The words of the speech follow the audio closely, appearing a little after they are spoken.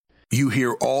You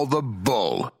hear all the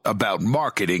bull about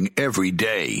marketing every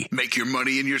day. Make your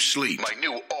money in your sleep. My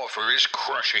new offer is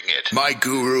crushing it. My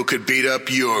guru could beat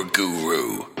up your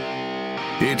guru.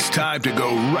 It's time to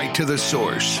go right to the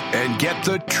source and get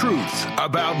the truth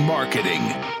about marketing.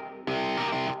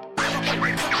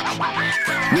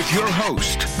 With your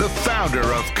host, the founder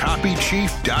of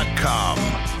CopyChief.com,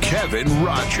 Kevin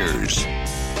Rogers.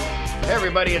 Hey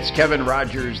everybody, it's Kevin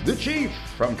Rogers, the Chief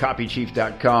from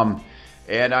CopyChief.com.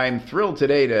 And I'm thrilled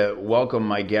today to welcome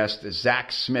my guest,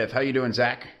 Zach Smith. How you doing,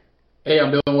 Zach? Hey, I'm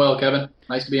doing well, Kevin.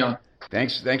 Nice to be on.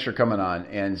 Thanks for coming on.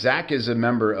 And Zach is a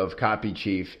member of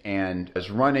CopyChief and is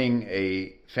running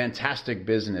a fantastic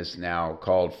business now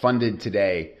called Funded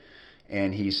Today.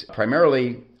 And he's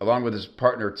primarily, along with his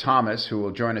partner Thomas, who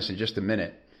will join us in just a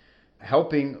minute,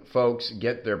 helping folks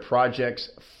get their projects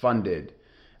funded.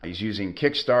 He's using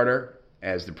Kickstarter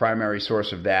as the primary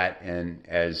source of that, and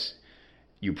as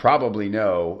you probably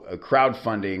know,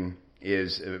 crowdfunding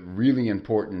is a really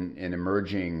important and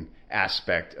emerging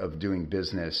aspect of doing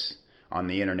business on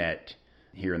the internet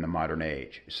here in the modern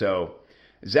age. So,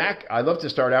 Zach, I'd love to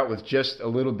start out with just a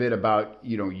little bit about,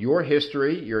 your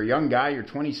history. You're a young guy, you're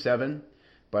 27,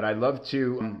 but I'd love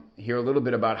to hear a little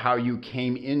bit about how you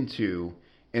came into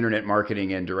internet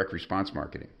marketing and direct response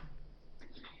marketing.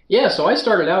 Yeah, so I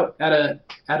started out at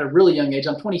a really young age.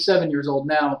 I'm 27 years old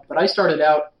now, but I started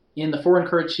out in the foreign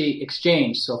currency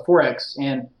exchange, so Forex,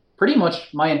 and pretty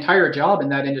much my entire job in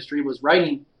that industry was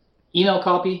writing email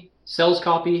copy, sales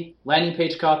copy, landing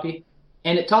page copy,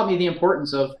 and it taught me the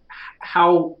importance of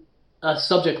how a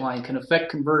subject line can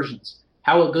affect conversions,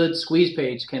 how a good squeeze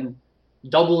page can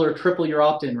double or triple your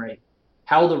opt-in rate,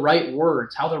 how the right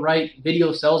words, how the right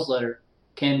video sales letter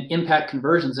can impact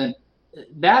conversions. And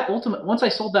that once I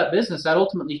sold that business, that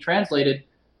ultimately translated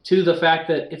to the fact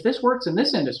that if this works in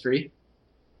this industry,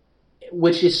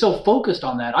 which is so focused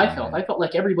on that, I felt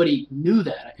like everybody knew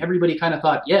that. Everybody kind of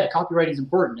thought, yeah, copywriting is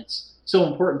important. It's so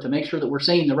important to make sure that we're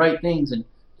saying the right things and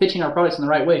pitching our products in the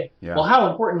right way. Yeah. Well, how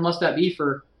important must that be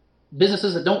for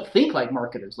businesses that don't think like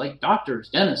marketers, like doctors,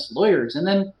 dentists, lawyers, and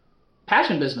then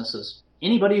passion businesses,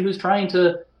 anybody who's trying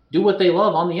to do what they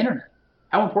love on the internet?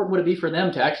 How important would it be for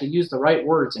them to actually use the right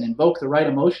words and invoke the right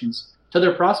emotions to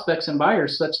their prospects and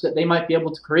buyers such that they might be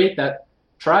able to create that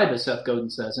tribe, as Seth Godin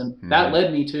says? And that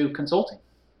led me to consulting.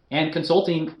 And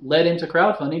consulting led into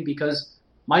crowdfunding because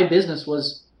my business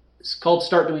was called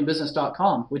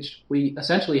StartDoingBusiness.com, which we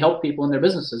essentially helped people in their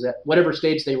businesses at whatever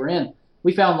stage they were in.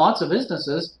 We found lots of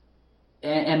businesses,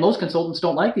 and most consultants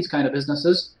don't like these kind of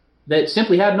businesses, that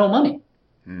simply had no money.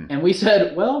 And we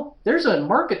said, well, there's a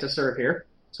market to serve here,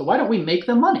 so why don't we make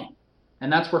them money?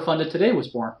 And that's where Funded Today was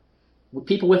born.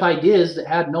 People with ideas that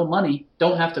had no money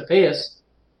don't have to pay us,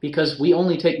 because we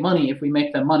only take money if we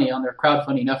make them money on their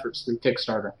crowdfunding efforts through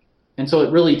Kickstarter. And so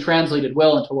it really translated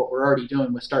well into what we're already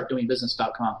doing with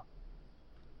StartDoingBusiness.com.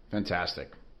 Fantastic.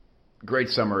 Great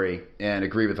summary, and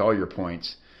agree with all your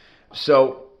points.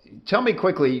 So tell me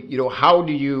quickly, how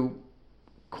do you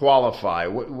qualify?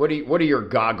 What are your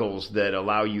goggles that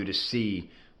allow you to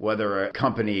see whether a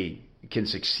company can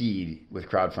succeed with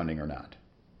crowdfunding or not?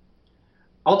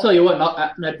 I'll tell you what,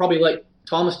 and I'd probably like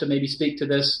Thomas to maybe speak to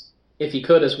this if he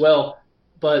could as well,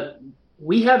 but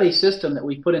we have a system that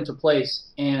we put into place,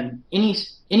 and any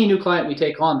new client we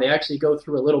take on, they actually go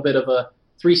through a little bit of a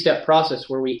 3-step process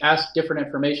where we ask different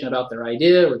information about their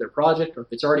idea or their project, or if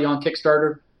it's already on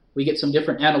Kickstarter, we get some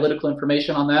different analytical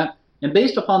information on that. And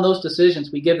based upon those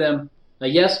decisions, we give them a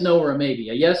yes, no, or a maybe.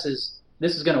 A yes is,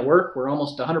 this is going to work. We're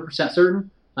almost 100%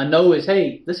 certain. A no is,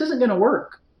 hey, this isn't going to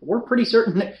work. We're pretty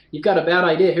certain that you've got a bad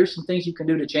idea. Here's some things you can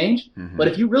do to change. But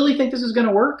if you really think this is going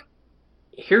to work,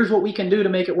 here's what we can do to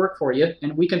make it work for you,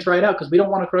 and we can try it out because we don't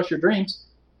want to crush your dreams.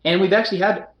 And we've actually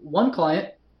had one client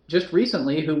just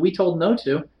recently who we told no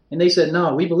to, and they said,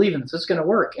 no, we believe in this. This is going to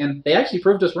work. And they actually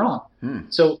proved us wrong.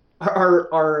 So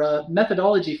our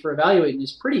methodology for evaluating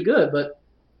is pretty good, but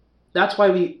that's why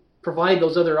we provide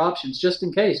those other options just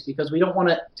in case, because we don't want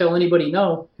to tell anybody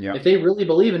no. Yeah. If they really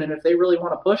believe in it, if they really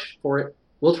want to push for it,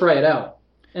 we'll try it out.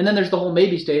 And then there's the whole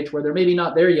maybe stage where they're maybe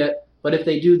not there yet, but if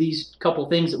they do these couple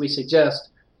things that we suggest,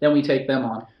 then we take them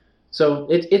on. So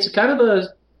it's kind of a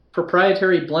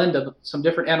proprietary blend of some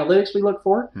different analytics we look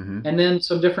for, and then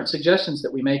some different suggestions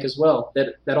that we make as well,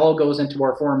 that all goes into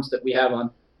our forms that we have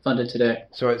on Funded Today.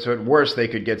 So at worst, they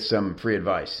could get some free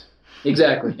advice.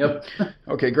 Exactly. Yep.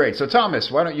 Okay, great. So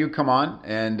Thomas, why don't you come on,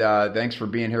 and thanks for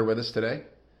being here with us today.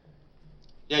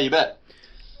 Yeah, you bet.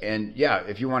 And yeah,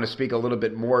 if you want to speak a little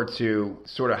bit more to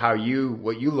sort of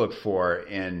what you look for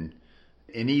in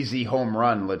an easy home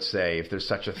run, let's say, if there's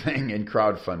such a thing in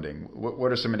crowdfunding,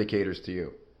 what are some indicators to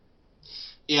you?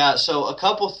 Yeah, so a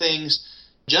couple things,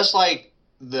 just like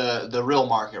the real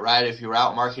market, right? If you're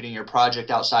out marketing your project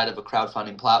outside of a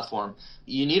crowdfunding platform,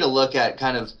 you need to look at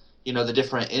kind of, the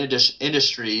different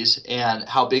industries and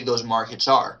how big those markets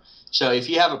are. So if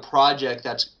you have a project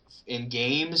that's in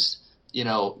games,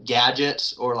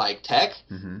 gadgets or like tech,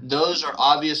 those are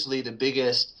obviously the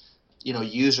biggest,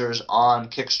 users on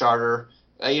Kickstarter.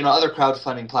 Other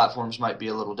crowdfunding platforms might be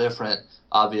a little different,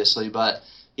 obviously, but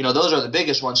those are the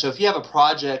biggest ones. So if you have a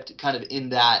project kind of in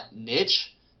that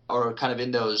niche or kind of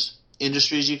in those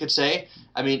industries, you could say,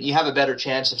 you have a better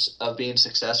chance of being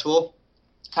successful.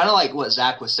 Kind of like what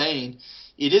Zach was saying,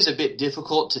 it is a bit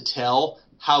difficult to tell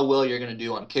how well you're going to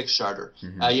do on Kickstarter.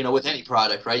 With any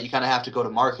product, right? You kind of have to go to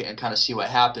market and kind of see what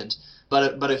happens.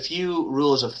 But a few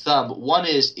rules of thumb. One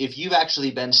is if you've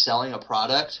actually been selling a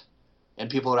product and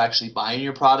people are actually buying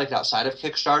your product outside of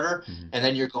Kickstarter, and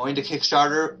then you're going to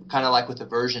Kickstarter, kind of like with the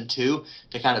version 2,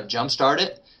 to kind of jumpstart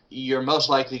it, you're most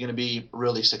likely going to be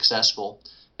really successful.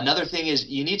 Another thing is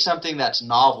you need something that's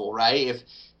novel, right?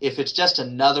 If it's just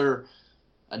another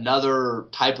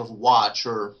type of watch,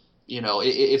 or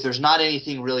if there's not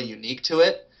anything really unique to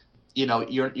it,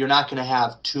 you're not going to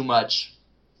have too much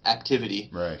activity.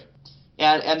 Right.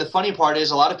 And the funny part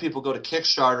is a lot of people go to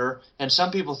Kickstarter, and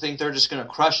some people think they're just going to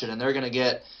crush it and they're going to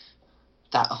get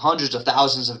hundreds of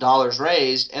thousands of dollars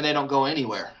raised, and they don't go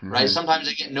anywhere, right? Sometimes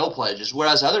they get no pledges,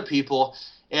 whereas other people,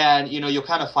 and you'll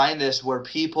kind of find this where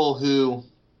people who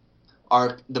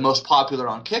are the most popular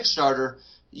on Kickstarter,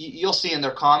 you'll see in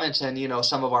their comments and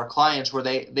some of our clients where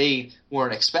they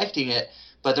weren't expecting it,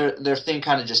 but their thing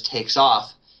kind of just takes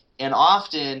off, and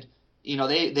often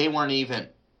they weren't even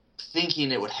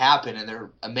thinking it would happen, and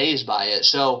they're amazed by it.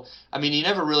 So you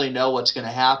never really know what's going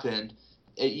to happen.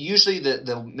 Usually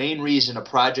the main reason a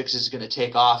project is going to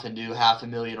take off and do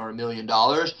 $500,000 or $1 million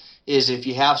is if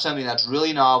you have something that's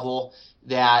really novel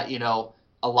that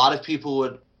a lot of people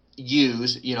would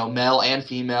use, male and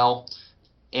female,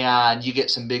 and you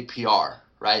get some big PR,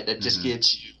 right? That just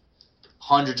gets you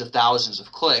hundreds of thousands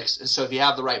of clicks. And so if you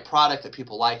have the right product that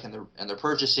people like and they're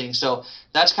purchasing, so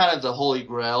that's kind of the holy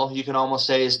grail, you can almost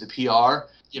say, is the PR,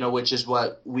 which is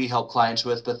what we help clients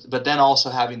with. But then also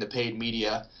having the paid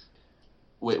media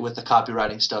with the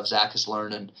copywriting stuff Zach has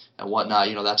learned and whatnot,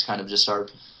 that's kind of just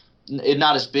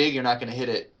not as big. You're not going to hit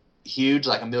it huge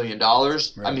like $1 million.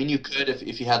 Right. You could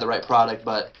if you had the right product,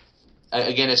 but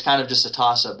again, it's kind of just a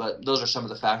toss-up, but those are some of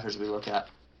the factors we look at.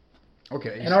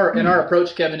 Okay. And our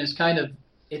approach, Kevin, is kind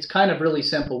of really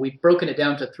simple. We've broken it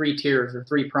down to 3 tiers or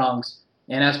 3 prongs.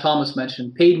 And as Thomas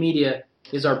mentioned, paid media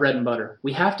is our bread and butter.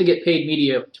 We have to get paid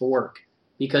media to work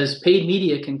because paid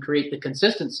media can create the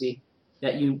consistency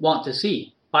that you want to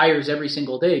see. Buyers every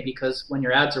single day, because when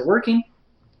your ads are working,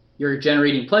 you're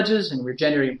generating pledges, and we're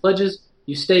generating pledges,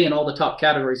 you stay in all the top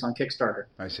categories on Kickstarter.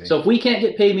 I see. So if we can't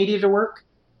get paid media to work,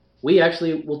 we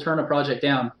actually will turn a project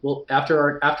down.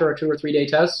 After our 2 or 3 day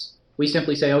tests, we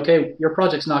simply say, okay, your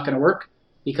project's not going to work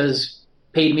because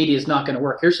paid media is not going to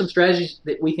work. Here's some strategies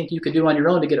that we think you could do on your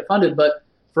own to get it funded, but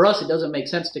for us, it doesn't make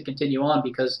sense to continue on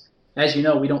because, as you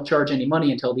know, we don't charge any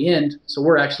money until the end, so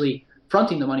we're actually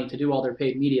fronting the money to do all their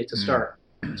paid media to start.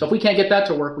 So if we can't get that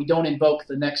to work, we don't invoke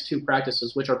the next 2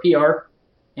 practices, which are PR.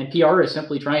 And PR is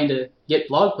simply trying to get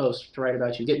blog posts to write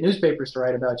about you, get newspapers to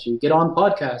write about you, get on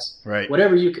podcasts, right?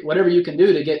 Whatever you can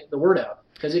do to get the word out,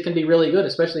 because it can be really good,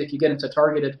 especially if you get into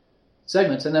targeted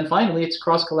segments. And then finally, it's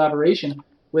cross collaboration,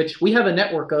 which we have a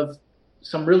network of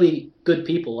some really good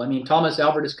people. Thomas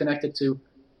Albert is connected to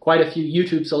quite a few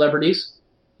YouTube celebrities,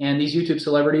 and these YouTube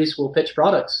celebrities will pitch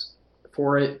products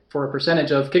for a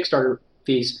percentage of Kickstarter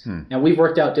fees. And we've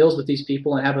worked out deals with these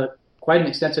people and have quite an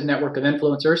extensive network of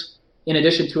influencers, in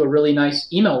addition to a really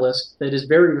nice email list that is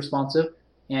very responsive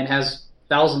and has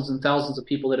thousands and thousands of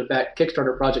people that have backed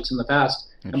Kickstarter projects in the past.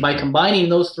 And by combining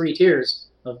those 3 tiers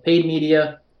of paid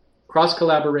media,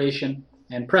 cross-collaboration,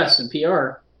 and press and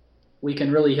PR, we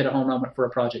can really hit a home run for a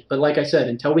project. But like I said,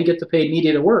 until we get the paid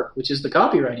media to work, which is the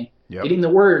copywriting, getting the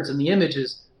words and the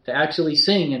images to actually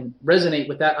sing and resonate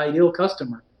with that ideal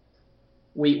customer,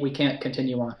 we can't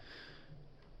continue on.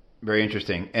 Very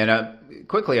interesting. And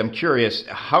quickly, I'm curious,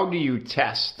 how do you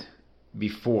test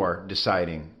before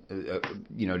deciding?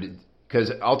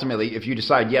 Because ultimately, if you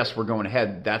decide, yes, we're going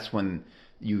ahead, that's when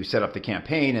you set up the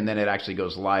campaign, and then it actually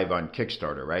goes live on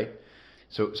Kickstarter, right?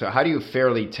 So how do you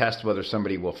fairly test whether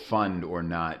somebody will fund or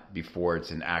not before it's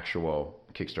an actual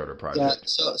Kickstarter project?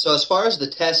 Yeah, so as far as the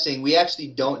testing, we actually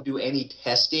don't do any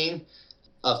testing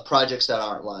of projects that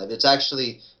aren't live. It's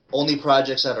actually only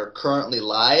projects that are currently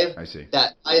live. I see.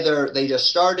 That either they just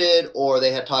started or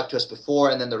they had talked to us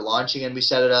before and then they're launching and we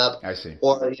set it up. I see.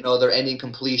 Or, they're ending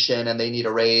completion and they need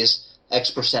a raise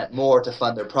X% more to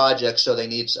fund their project, so they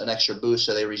need an extra boost,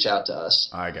 so they reach out to us.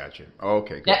 I got you.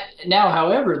 Okay, good. Now,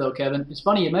 however, though, Kevin, it's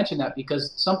funny you mentioned that,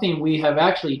 because something we have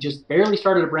actually just barely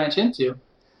started to branch into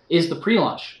is the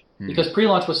pre-launch. Because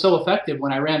pre-launch was so effective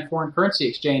when I ran foreign currency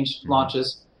exchange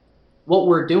launches. What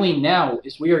we're doing now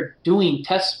is we are doing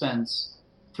test spends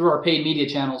through our paid media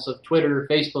channels of Twitter,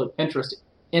 Facebook, Pinterest,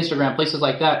 Instagram, places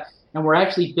like that. And we're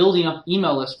actually building up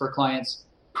email lists for clients,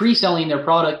 pre-selling their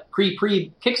product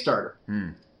pre-Kickstarter,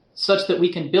 such that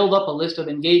we can build up a list of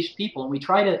engaged people. And we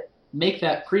try to make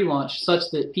that pre-launch such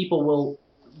that people will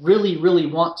really, really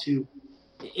want to.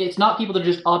 It's not people that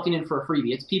are just opting in for a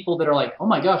freebie. It's people that are like, oh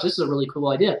my gosh, this is a really cool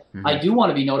idea. I do want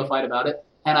to be notified about it,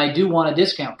 and I do want a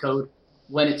discount code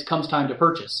when it comes time to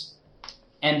purchase.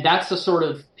 And that's the sort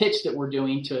of pitch that we're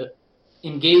doing to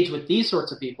engage with these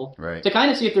sorts of people, to kind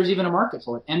of see if there's even a market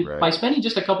for it. And by spending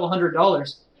just a couple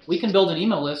 $100, we can build an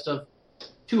email list of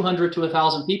 200 to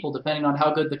 1,000 people, depending on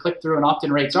how good the click-through and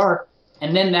opt-in rates are.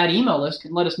 And then that email list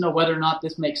can let us know whether or not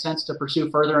this makes sense to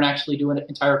pursue further and actually do an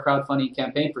entire crowdfunding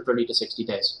campaign for 30 to 60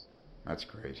 days. That's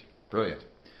great. Brilliant.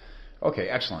 Okay,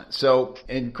 excellent. So,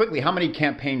 and quickly, how many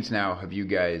campaigns now have you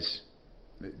guys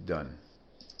done?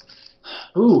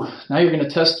 Ooh, now you're going to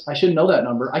test. I should know that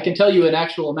number. I can tell you an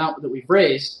actual amount that we've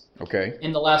raised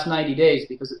in the last 90 days,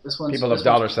 because this one's... People love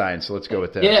dollar signs, so let's go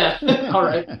with that. Yeah, all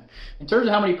right. In terms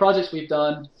of how many projects we've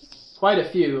done, quite a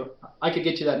few. I could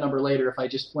get you that number later if I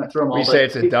just went through them all. You say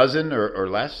it's a dozen or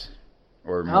less?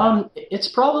 Or more? It's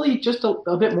probably just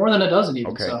a bit more than a dozen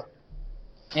even. Okay. So.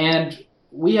 And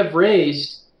we have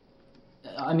raised,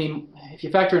 I mean, if you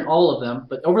factor in all of them,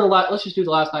 but over the let's just do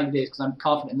the last 90 days, because I'm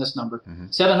confident in this number,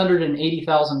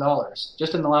 $780,000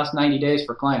 just in the last 90 days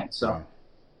for clients. So wow.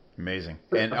 Amazing.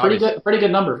 And pretty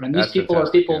good number. And these people are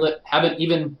people that haven't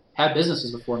even had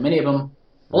businesses before. Many of them,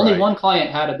 only one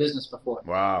client had a business before.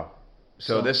 Wow.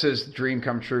 So this is dream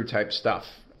come true type stuff.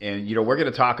 And, we're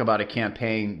going to talk about a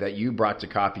campaign that you brought to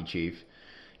Copy Chief.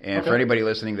 And for anybody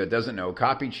listening that doesn't know,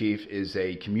 Copy Chief is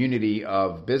a community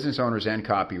of business owners and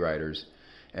copywriters.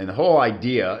 And the whole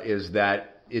idea is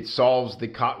that it solves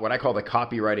what I call the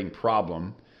copywriting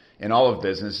problem in all of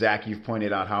business. Zach, you've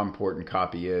pointed out how important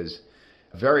copy is.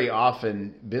 Very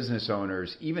often, business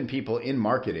owners, even people in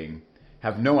marketing,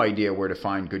 have no idea where to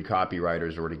find good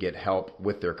copywriters or to get help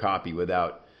with their copy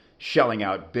without shelling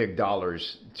out big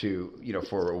dollars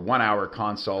for a 1-hour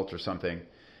consult or something.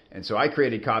 And so I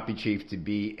created Copy Chief to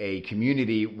be a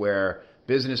community where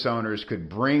business owners could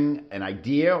bring an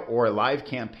idea or a live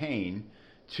campaign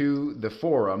to the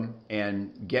forum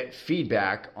and get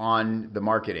feedback on the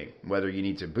marketing, whether you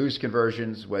need to boost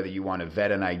conversions, whether you want to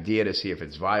vet an idea to see if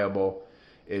it's viable.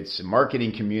 It's a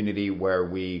marketing community where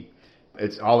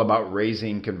it's all about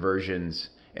raising conversions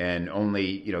and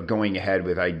only, going ahead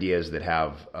with ideas that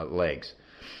have legs,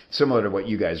 similar to what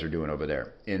you guys are doing over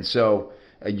there. And so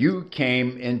you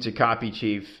came into Copy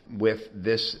Chief with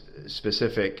this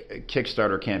specific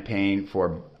Kickstarter campaign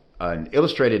for an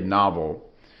illustrated novel.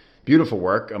 Beautiful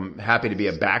work. I'm happy to be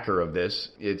a backer of this.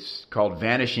 It's called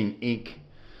Vanishing Ink.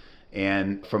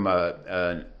 And from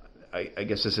I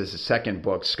guess this is the second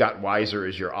book. Scott Weiser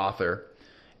is your author.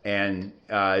 And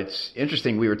it's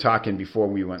interesting, we were talking before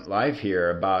we went live here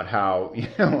about how,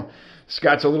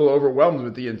 Scott's a little overwhelmed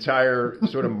with the entire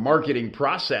sort of marketing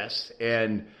process.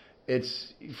 And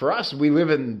it's, for us, we live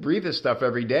and breathe this stuff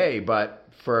every day. But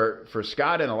for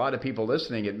Scott and a lot of people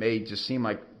listening, it may just seem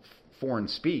like foreign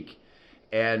speak.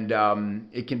 And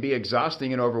it can be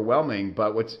exhausting and overwhelming.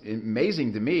 But what's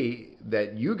amazing to me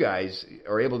that you guys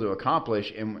are able to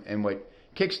accomplish and what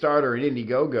Kickstarter and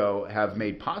Indiegogo have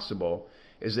made possible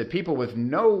is that people with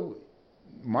no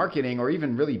marketing or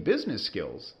even really business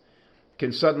skills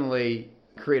can suddenly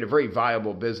create a very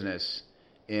viable business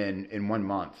in 1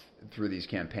 month through these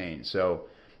campaigns. So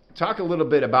talk a little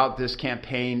bit about this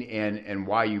campaign and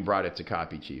why you brought it to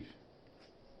Copy Chief.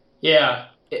 Yeah,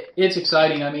 it's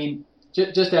exciting. I mean,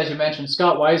 just as you mentioned,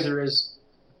 Scott Weiser is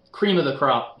cream of the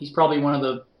crop. He's probably one of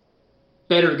the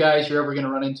better guys you're ever going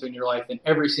to run into in your life in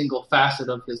every single facet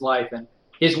of his life. And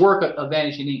his work of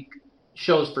Vanishing Ink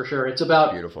shows for sure. It's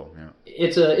about beautiful. Yeah.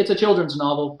 It's a children's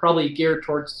novel, probably geared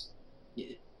towards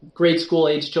grade school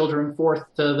age children, 4th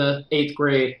to the 8th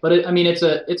grade. But it's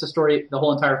a story the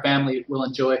whole entire family will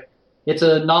enjoy. It's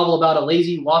a novel about a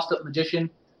lazy, washed-up magician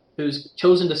who's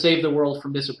chosen to save the world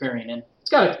from disappearing, and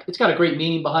it's got a great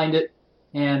meaning behind it.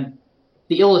 And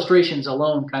the illustrations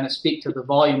alone kind of speak to the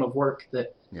volume of work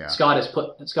that Scott has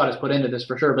put into this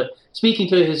for sure. But speaking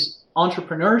to his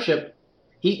entrepreneurship,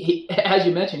 he as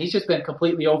you mentioned, he's just been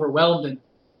completely overwhelmed, and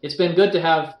it's been good to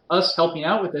have us helping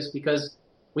out with this because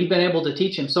we've been able to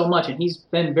teach him so much, and he's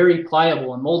been very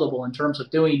pliable and moldable in terms of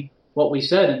doing what we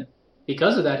said. And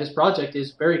because of that, his project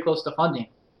is very close to funding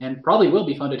and probably will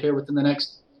be funded here within the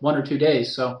next 1 or 2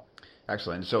 days. So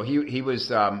excellent. So he was,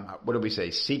 what did we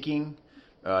say, seeking?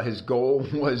 His goal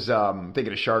was,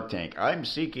 thinking of Shark Tank. I'm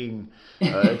seeking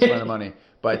X amount of money.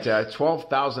 But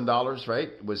 $12,000,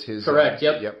 right, was his correct?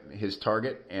 Yep, his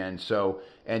target. And so,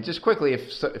 and just quickly,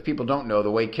 if people don't know, the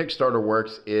way Kickstarter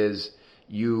works is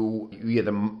you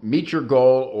either meet your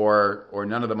goal or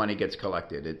none of the money gets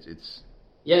collected.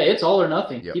 It's all or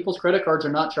nothing. Yep. People's credit cards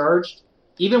are not charged.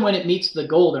 Even when it meets the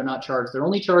goal, they're not charged. They're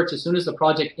only charged as soon as the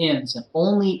project ends, and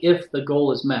only if the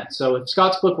goal is met. So if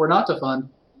Scott's book were not to fund,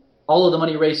 all of the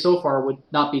money raised so far would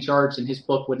not be charged, and his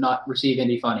book would not receive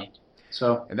any funding.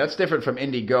 So, and that's different from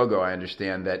Indiegogo. I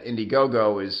understand that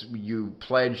Indiegogo is you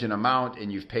pledge an amount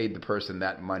and you've paid the person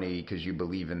that money because you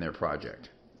believe in their project.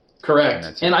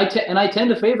 Correct. And I tend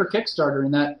to favor Kickstarter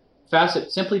in that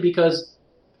facet simply because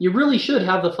you really should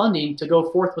have the funding to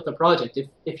go forth with the project.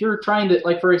 If you're trying to,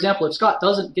 like, for example, if Scott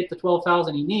doesn't get the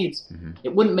 $12,000 he needs,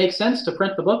 it wouldn't make sense to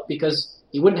print the book because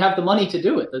he wouldn't have the money to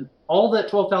do it. All that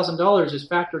 $12,000 is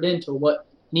factored into what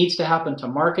needs to happen to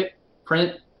market,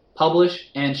 print, publish,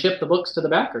 and ship the books to the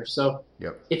backers. So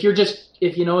if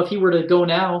he were to go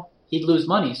now, he'd lose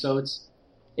money. So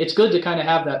it's good to kind of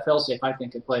have that fail-safe, I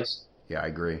think, in place. Yeah, I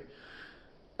agree.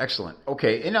 Excellent.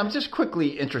 Okay, and I'm just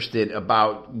quickly interested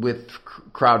about with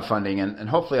crowdfunding, and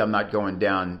hopefully I'm not going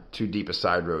down too deep a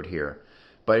side road here,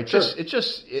 but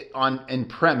in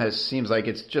premise seems like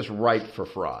it's just ripe for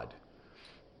fraud.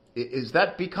 Is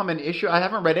that become an issue? I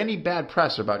haven't read any bad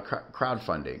press about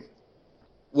crowdfunding.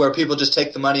 Where people just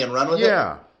take the money and run with it?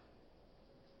 Yeah.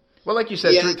 Well, like you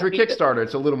said, through Kickstarter,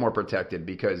 it's a little more protected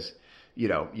because,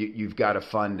 you've got a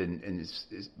fund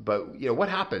but what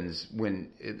happens when,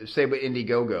 say with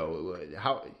Indiegogo,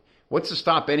 what's to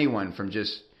stop anyone from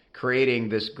just creating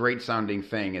this great sounding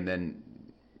thing and then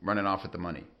running off with the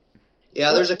money?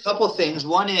 Yeah, there's a couple of things.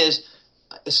 One is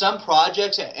some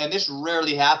projects, and this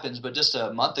rarely happens, but just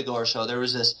a month ago or so, there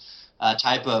was this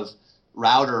type of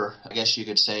router, I guess you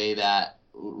could say, that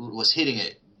was hitting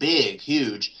it big,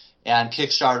 huge, and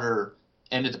Kickstarter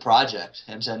ended the project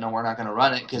and said, no, we're not going to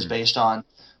run it because based on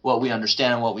what we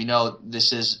understand and what we know,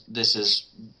 this is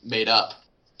made up.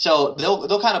 So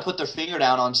they'll kind of put their finger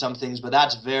down on some things, but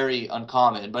that's very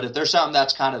uncommon. But if there's something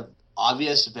that's kind of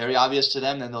obvious, very obvious to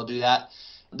them, then they'll do that.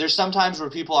 There's sometimes where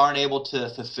people aren't able to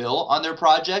fulfill on their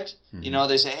project.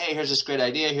 They say, hey, here's this great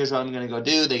idea. Here's what I'm going to go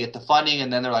do. They get the funding,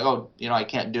 and then they're like, oh, I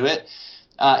can't do it.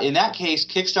 In that case,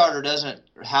 Kickstarter doesn't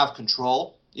have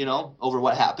control, over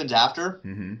what happens after.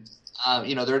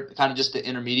 They're kind of just the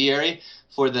intermediary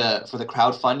for the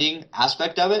crowdfunding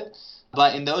aspect of it.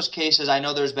 But in those cases, I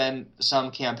know there's been some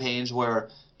campaigns where,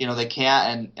 they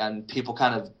can't and people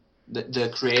kind of, the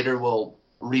creator will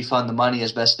refund the money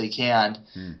as best they can.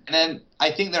 And then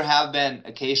I think there have been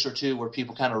a case or two where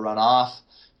people kind of run off,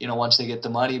 once they get the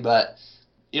money. But,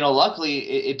 luckily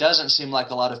it doesn't seem like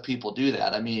a lot of people do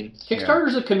that. I mean,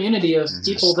 Kickstarter's a community of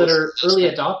people that are early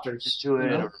adopters to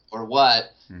it or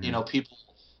what, people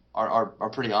are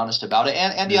pretty honest about it.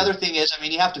 And the other thing is, I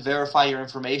mean, you have to verify your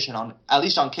information at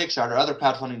least on Kickstarter. Other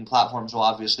crowdfunding platforms will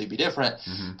obviously be different,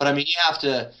 but I mean, you have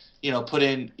to, put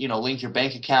in, link your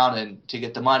bank account and to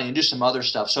get the money and do some other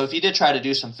stuff. So if you did try to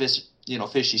do some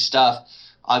fishy stuff,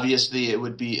 obviously it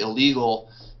would be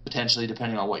illegal potentially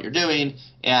depending on what you're doing,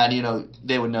 and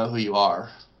they would know who you are,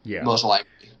 most likely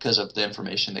because of the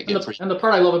information they get. And the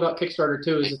part I love about Kickstarter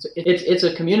too is it's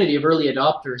a community of early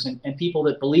adopters and people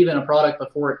that believe in a product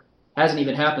before it hasn't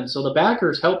even happened. So the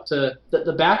backers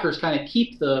the backers kind of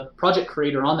keep the project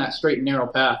creator on that straight and narrow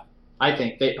path. I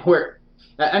think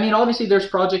obviously there's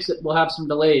projects that will have some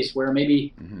delays where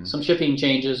maybe some shipping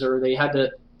changes or they had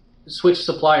to switch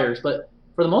suppliers, but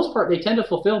for the most part they tend to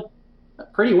fulfill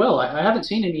pretty well. I haven't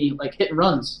seen any like hit and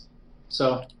runs.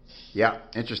 So yeah,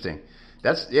 interesting.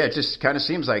 It just kind of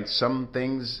seems like some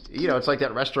things, it's like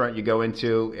that restaurant you go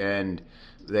into and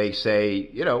they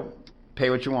say, pay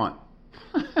what you want.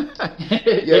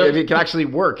 If it can actually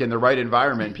work in the right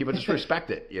environment, people just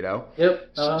respect it,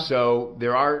 Yep. So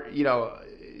there are,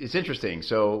 it's interesting.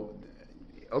 So,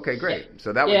 okay, great.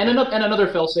 So that and another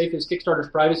fail-safe is Kickstarter's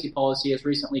privacy policy has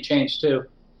recently changed too.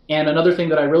 And another thing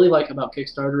that I really like about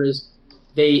Kickstarter is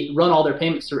they run all their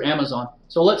payments through Amazon.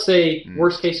 So let's say,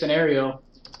 worst case scenario,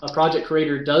 a project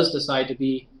creator does decide to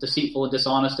be deceitful and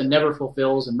dishonest and never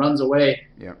fulfills and runs away.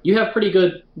 Yeah. You have pretty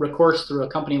good recourse through a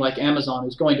company like Amazon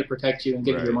who's going to protect you and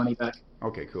give you your money back.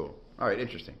 Okay, cool. All right,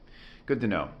 interesting. Good to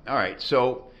know. All right,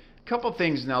 so a couple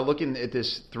things now looking at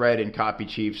this thread in Copy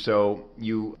Chief. So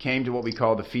you came to what we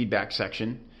call the feedback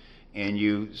section and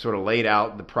you sort of laid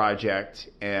out the project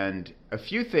and a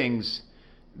few things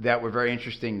that were very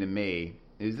interesting to me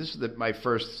is this is my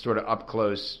first sort of up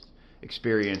close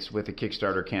experience with a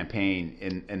Kickstarter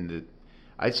campaign, and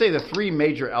I'd say the three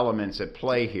major elements at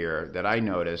play here that I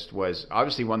noticed was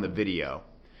obviously one, the video.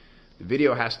 The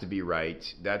video has to be right.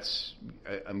 That's,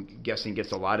 I'm guessing,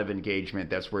 gets a lot of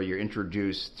engagement. That's where you're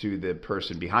introduced to the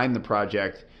person behind the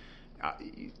project.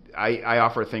 I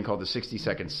offer a thing called the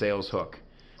 60-second sales hook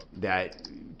that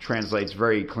translates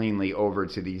very cleanly over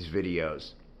to these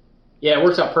videos. Yeah, it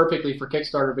works out perfectly for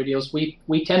Kickstarter videos.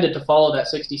 We tended to follow that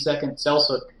 60-second sales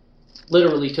hook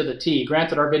literally to the T.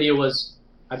 Granted, our video was,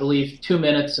 I believe, 2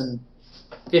 minutes and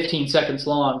 15 seconds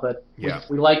long, but yeah.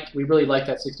 we really liked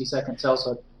that 60-second sales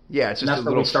hook. Yeah, it's just that's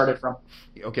where we started from.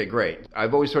 Okay, great.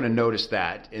 I've always sort of noticed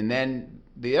that. And then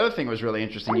the other thing was really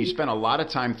interesting. You spent a lot of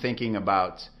time thinking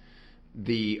about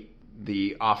the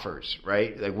offers,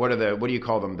 right? Like what do you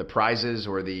call them? The prizes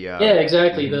or the yeah,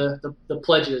 exactly. Mm-hmm. The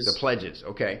pledges. The pledges.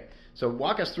 Okay. So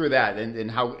walk us through that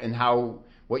and how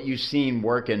what you've seen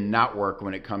work and not work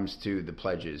when it comes to the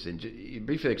pledges, and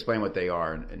briefly explain what they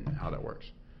are and how that works.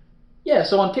 Yeah.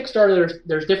 So on Kickstarter,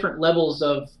 there's different levels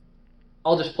of.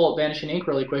 I'll just pull up Vanishing Ink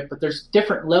really quick, but there's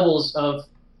different levels of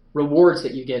rewards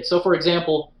that you get. So, for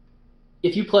example,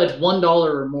 if you pledge $1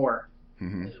 or more,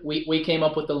 mm-hmm. we came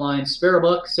up with the line, spare a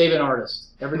buck, save an artist.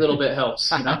 Every little bit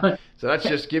helps. You know? So that's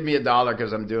just give me $1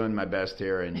 because I'm doing my best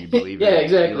here, and you believe yeah, it.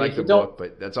 Exactly. You like the book,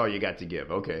 but that's all you got to give.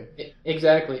 Okay.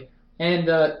 Exactly. And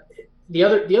the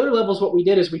other levels, what we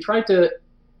did is we tried to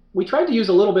use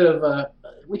a little bit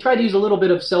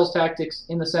of sales tactics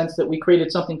in the sense that we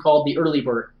created something called the early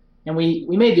bird. And we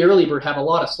made the early bird have a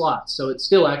lot of slots, so it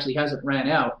still actually hasn't ran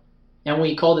out. And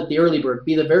we called it the early bird.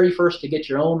 Be the very first to get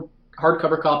your own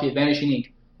hardcover copy of Vanishing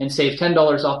Ink and save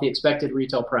 $10 off the expected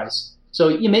retail price. So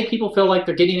you make people feel like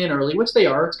they're getting in early, which they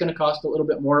are. It's going to cost a little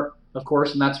bit more, of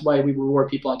course, and that's why we reward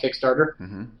people on Kickstarter.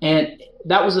 Mm-hmm. And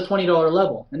that was a $20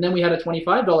 level. And then we had a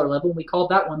 $25 level, and we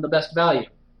called that one the best value.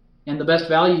 And the best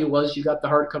value was you got the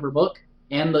hardcover book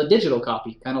and the digital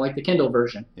copy, kind of like the Kindle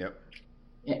version. Yep.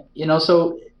 You know,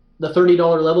 so the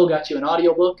 $30 level got you an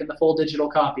audiobook and the full digital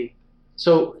copy.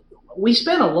 So we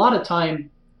spent a lot of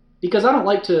time, because I don't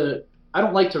like to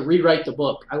rewrite the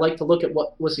book. I like to look at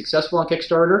what was successful on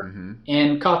Kickstarter mm-hmm.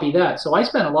 and copy that. So I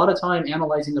spent a lot of time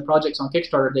analyzing the projects on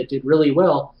Kickstarter that did really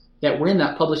well, that were in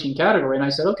that publishing category. And I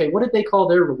said, okay, what did they call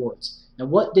their rewards?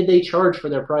 And what did they charge for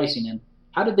their pricing? And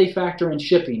how did they factor in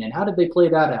shipping? And how did they play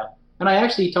that out? And I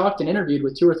actually talked and interviewed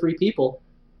with 2 or 3 people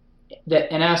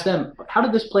and asked them, how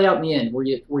did this play out in the end? Were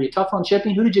you tough on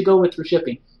shipping? Who did you go with for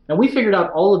shipping? And we figured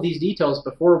out all of these details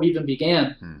before we even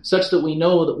began, such that we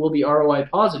know that we'll be ROI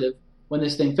positive when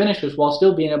this thing finishes, while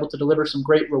still being able to deliver some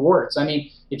great rewards. I mean,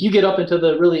 if you get up into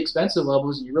the really expensive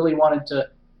levels and you really wanted to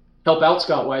help out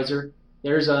Scott Weiser,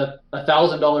 there's a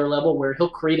 $1,000 level where he'll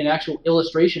create an actual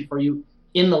illustration for you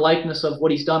in the likeness of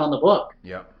what he's done on the book.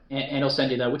 Yeah. And he'll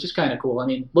send you that, which is kind of cool. I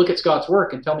mean, look at Scott's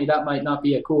work and tell me that might not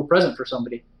be a cool present for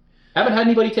somebody. Haven't had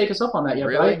anybody take us up on that yet.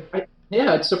 Really? But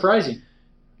yeah, it's surprising.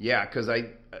 Yeah, because I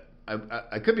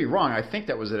could be wrong. I think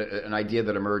that was an idea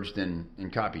that emerged in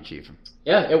Copy Chief.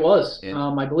 Yeah, it was.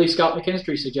 I believe Scott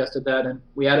McKinstry suggested that, and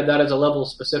we added that as a level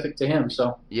specific to him.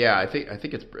 So yeah, I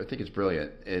think it's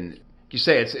brilliant. And you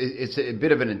say it's a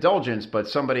bit of an indulgence, but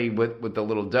somebody with the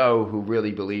little dough who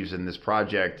really believes in this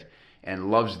project and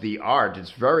loves the art.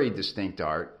 It's very distinct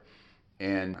art,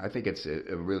 and I think it's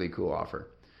a really cool offer.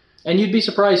 And you'd be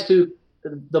surprised, too,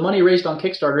 the money raised on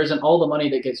Kickstarter isn't all the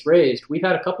money that gets raised. We've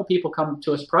had a couple people come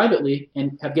to us privately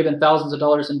and have given thousands of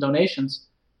dollars in donations,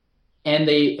 and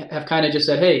they have kind of just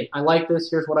said, hey, I like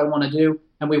this, here's what I want to do,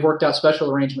 and we've worked out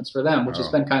special arrangements for them, which has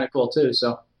been kind of cool, too.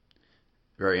 So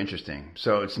very interesting.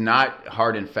 So it's not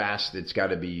hard and fast. It's got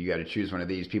to be, you got to choose one of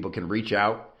these. People can reach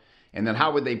out, and then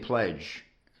how would they pledge?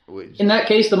 In that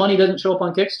case, the money doesn't show up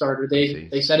on Kickstarter.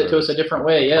 They send it to us a different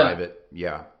way, yeah. Private,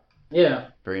 yeah. Yeah.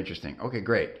 Very interesting. Okay,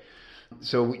 great.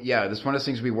 So yeah, this one of the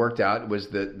things we worked out was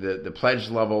the pledge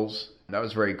levels. That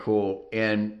was very cool.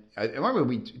 And I remember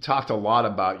we talked a lot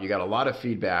about, you got a lot of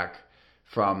feedback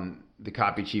from the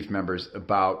Copy Chief members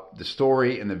about the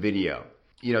story and the video.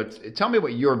 You know, tell me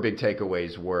what your big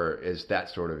takeaways were as that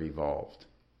sort of evolved.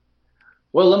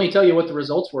 Well, let me tell you what the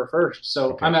results were first.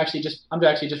 So okay. I'm actually just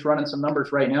running some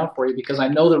numbers right now for you, because I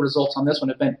know the results on this one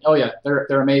have been,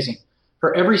 they're amazing.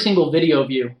 For every single video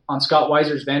view on Scott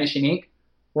Weiser's Vanishing Ink,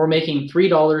 we're making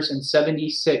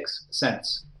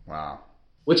 $3.76. Wow.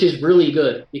 Which is really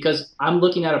good, because I'm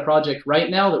looking at a project right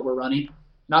now that we're running,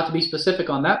 not to be specific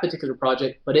on that particular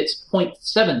project, but it's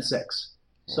 0.76.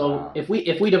 So wow. if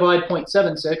we divide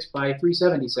 0.76 by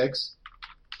 376,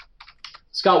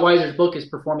 Scott Weiser's book is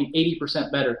performing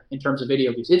 80% better in terms of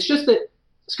video views. It's just that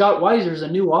Scott Weiser's a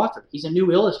new author. He's a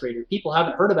new illustrator. People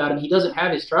haven't heard about him. He doesn't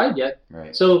have his tribe yet.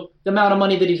 Right. So the amount of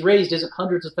money that he's raised isn't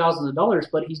hundreds of thousands of dollars,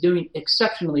 but he's doing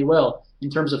exceptionally well in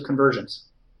terms of conversions.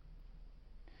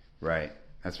 Right.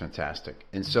 That's fantastic.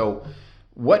 And so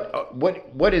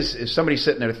what is, if somebody's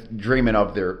sitting there dreaming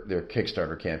of their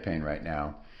Kickstarter campaign right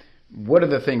now, what are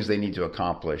the things they need to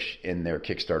accomplish in their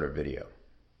Kickstarter video?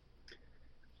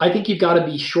 I think you've got to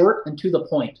be short and to the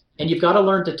point, and you've got to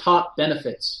learn to talk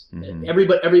benefits. Mm-hmm.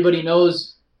 Everybody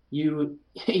knows you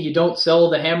don't sell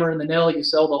the hammer and the nail, you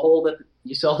sell the hole that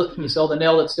you sell the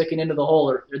nail that's sticking into the hole,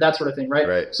 or that sort of thing, right?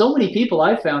 Right. So many people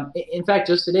I've found, in fact,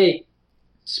 just today,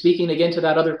 speaking again to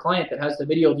that other client that has the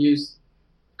video views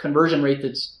conversion rate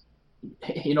that's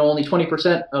only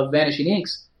 20% of Vanishing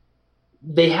Inks,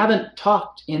 they haven't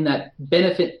talked in that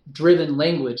benefit-driven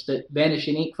language that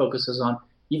Vanishing Ink focuses on.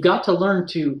 You've got to learn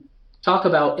to talk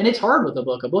about, and it's hard with a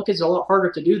book. A book is a lot harder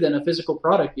to do than a physical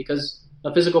product, because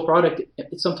a physical product,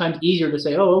 it's sometimes easier to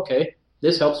say, oh, okay,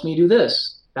 this helps me do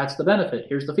this. That's the benefit.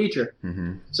 Here's the feature.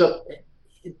 Mm-hmm. So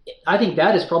I think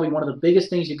that is probably one of the biggest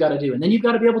things you've got to do. And then you've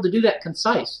got to be able to do that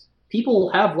concise. People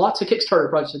have lots of Kickstarter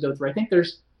projects to go through. I think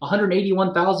there's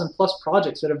 181,000 plus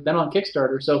projects that have been on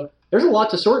Kickstarter. So there's a lot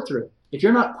to sort through. If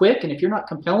you're not quick and if you're not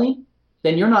compelling,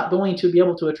 then you're not going to be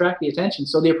able to attract the attention.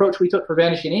 So the approach we took for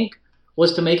Vanishing Ink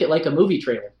was to make it like a movie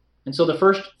trailer. And so the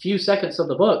first few seconds of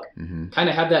the book kind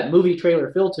of have that movie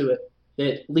trailer feel to it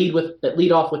that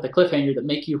lead off with the cliffhanger that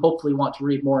make you hopefully want to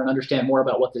read more and understand more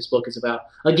about what this book is about.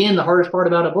 Again, the hardest part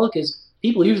about a book is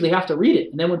people usually have to read it.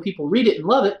 And then when people read it and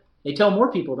love it, they tell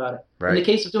more people about it. Right. In the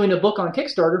case of doing a book on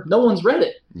Kickstarter, no one's read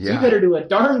it. Yeah. So you better do a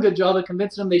darn good job of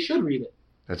convincing them they should read it.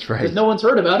 That's right. Because no one's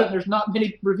heard about it and there's not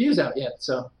many reviews out yet.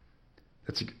 So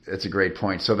that's a great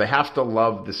point. So they have to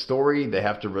love the story. They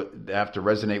have to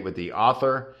resonate with the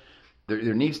author.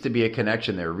 There needs to be a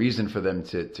connection there, a reason for them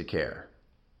to care.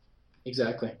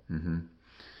 Exactly. Mm-hmm.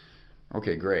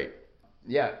 Okay, great.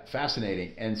 Yeah,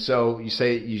 fascinating. And so you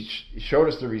say you showed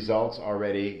us the results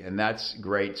already, and that's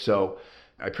great. So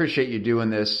I appreciate you doing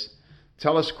this.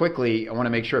 Tell us quickly, I want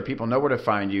to make sure people know where to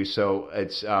find you. So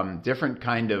it's different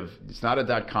kind of, it's not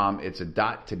a .com, it's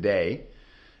a .today.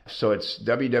 So it's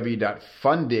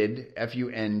www.funded,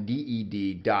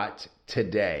 F-U-N-D-E-D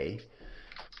 .today.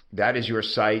 That is your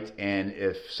site. And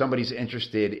if somebody's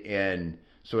interested in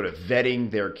sort of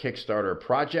vetting their Kickstarter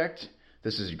project,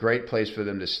 this is a great place for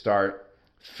them to start,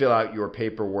 fill out your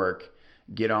paperwork,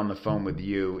 get on the phone with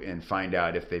you, and find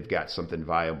out if they've got something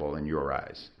viable in your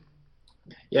eyes.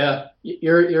 Yeah,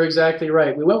 you're exactly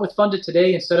right. We went with Funded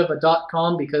Today instead of a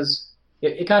 .com because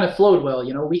it kind of flowed well.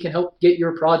 We can help get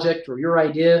your project or your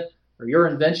idea or your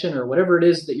invention or whatever it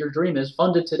is that your dream is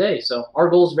funded today. So our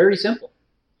goal is very simple,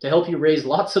 to help you raise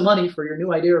lots of money for your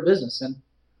new idea or business. And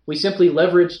we simply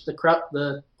leverage the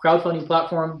crowdfunding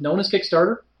platform known as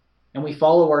Kickstarter, and we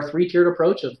follow our 3-tiered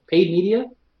approach of paid media,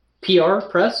 PR,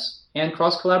 press, and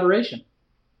cross-collaboration.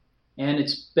 And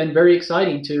it's been very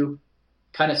exciting to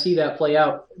kind of see that play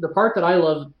out. The part that I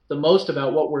love the most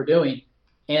about what we're doing,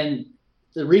 and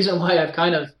the reason why I've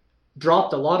kind of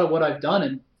dropped a lot of what I've done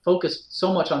and focused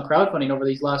so much on crowdfunding over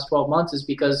these last 12 months, is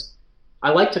because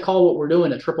I like to call what we're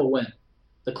doing a triple win.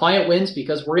 The client wins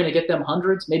because we're going to get them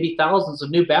hundreds, maybe thousands of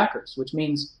new backers, which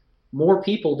means more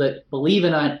people that believe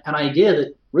in an idea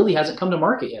that really hasn't come to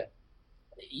market yet.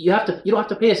 You don't have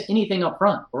to pay us anything up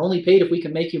front. We're only paid if we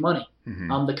can make you money.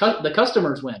 Mm-hmm. The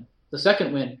customers win, the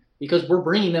second win, because we're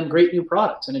bringing them great new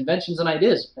products and inventions and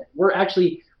ideas. We're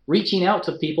actually reaching out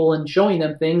to people and showing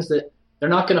them things that they're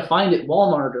not going to find at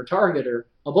Walmart or Target or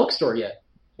a bookstore yet.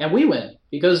 And we win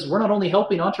because we're not only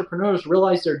helping entrepreneurs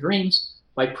realize their dreams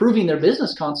by proving their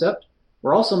business concept,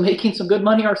 we're also making some good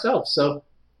money ourselves. So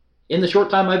in the short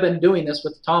time I've been doing this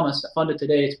with Thomas at Funded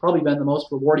Today, it's probably been the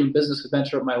most rewarding business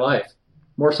adventure of my life,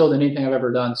 more so than anything I've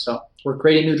ever done. So we're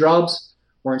creating new jobs.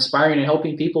 We're inspiring and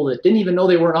helping people that didn't even know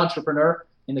they were an entrepreneur.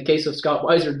 In the case of Scott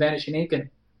Weiser and Vanishing Ink, and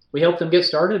we help them get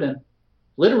started, and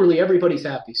literally everybody's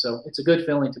happy. So it's a good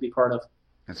feeling to be part of.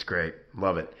 That's great.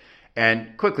 Love it.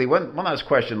 And quickly, one last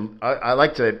question. I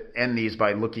like to end these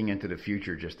by looking into the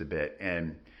future just a bit.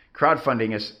 And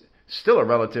crowdfunding is still a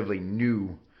relatively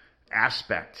new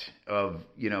aspect of,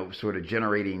 sort of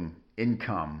generating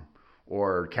income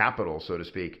or capital, so to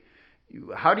speak.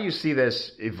 How do you see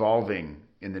this evolving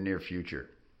in the near future?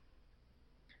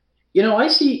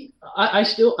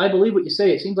 I believe what you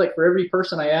say. It seems like for every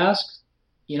person I ask,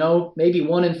 maybe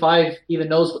 1 in 5 even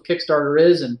knows what Kickstarter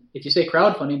is. And if you say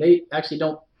crowdfunding, they actually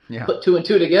don't put 2 and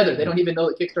 2 together. They don't even know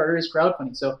that Kickstarter is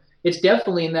crowdfunding. So it's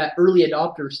definitely in that early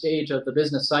adopter stage of the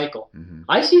business cycle. Mm-hmm.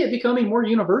 I see it becoming more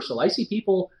universal. I see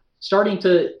people starting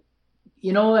to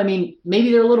I mean,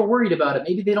 maybe they're a little worried about it.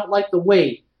 Maybe they don't like the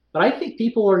weight. But I think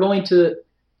people are going to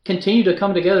continue to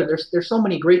come together. There's so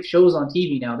many great shows on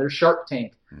TV now. There's Shark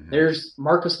Tank. There's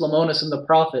Marcus Lemonis and The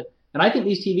Profit. And I think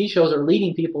these TV shows are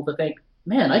leading people to think,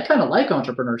 man, I kind of like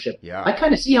entrepreneurship. Yeah. I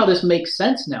kind of see how this makes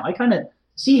sense now. I kind of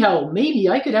see how maybe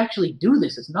I could actually do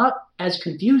this. It's not as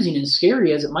confusing and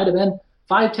scary as it might have been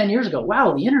 5-10 years ago.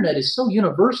 Wow, the internet is so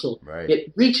universal. Right.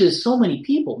 It reaches so many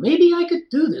people. Maybe I could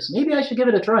do this. Maybe I should give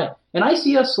it a try. And I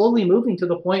see us slowly moving to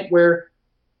the point where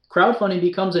crowdfunding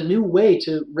becomes a new way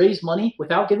to raise money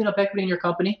without giving up equity in your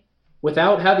company,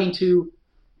 without having to,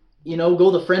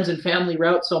 go the friends and family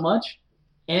route so much,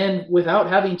 and without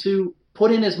having to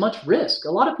put in as much risk.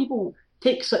 A lot of people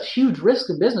take such huge risks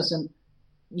in business, and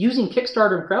using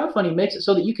Kickstarter and crowdfunding makes it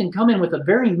so that you can come in with a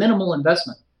very minimal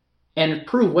investment and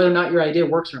prove whether or not your idea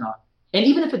works or not. And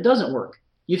even if it doesn't work,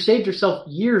 you've saved yourself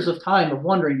years of time of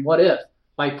wondering what if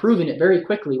by proving it very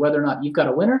quickly whether or not you've got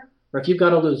a winner or if you've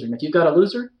got a loser. And if you've got a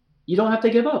loser, you don't have to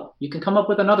give up. You can come up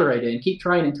with another idea and keep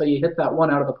trying until you hit that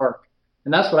one out of the park.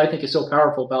 And that's what I think is so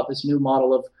powerful about this new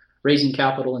model of raising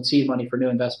capital and seed money for new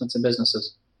investments in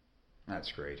businesses.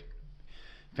 That's great.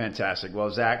 Fantastic. Well,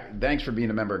 Zach, thanks for being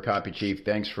a member of Copy Chief.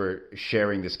 Thanks for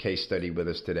sharing this case study with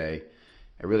us today.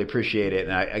 I really appreciate it.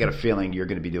 And I got a feeling you're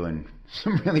going to be doing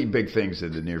some really big things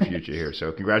in the near future here.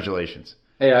 So congratulations.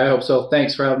 Hey, I hope so.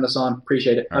 Thanks for having us on.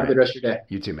 Appreciate it. Have a good rest of your day.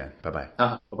 You too, man. Bye-bye.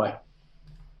 Bye-bye.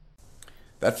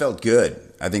 That felt good.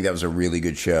 I think that was a really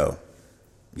good show.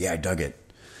 Yeah, I dug it.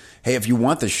 Hey, if you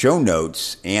want the show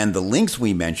notes and the links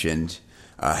we mentioned,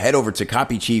 head over to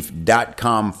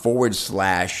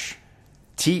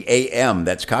copychief.com/TAM.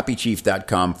 That's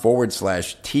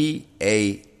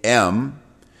copychief.com/TAM.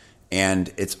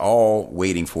 And it's all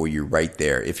waiting for you right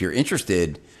there. If you're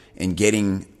interested in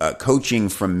getting coaching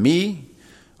from me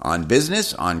on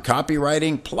business, on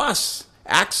copywriting, plus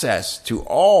access to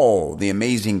all the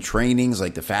amazing trainings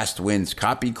like the Fast Wins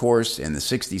Copy Course and the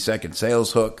 60-second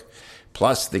sales hook,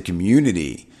 plus the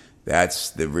community, that's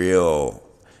the real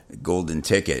golden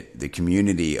ticket, the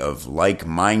community of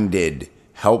like-minded,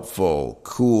 helpful,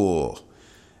 cool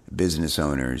business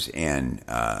owners and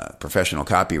professional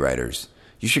copywriters.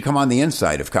 You should come on the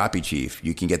inside of Copy Chief.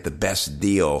 You can get the best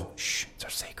deal. Shh, it's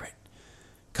our secret.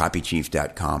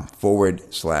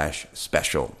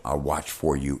 Copychief.com/special. I'll watch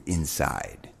for you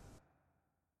inside.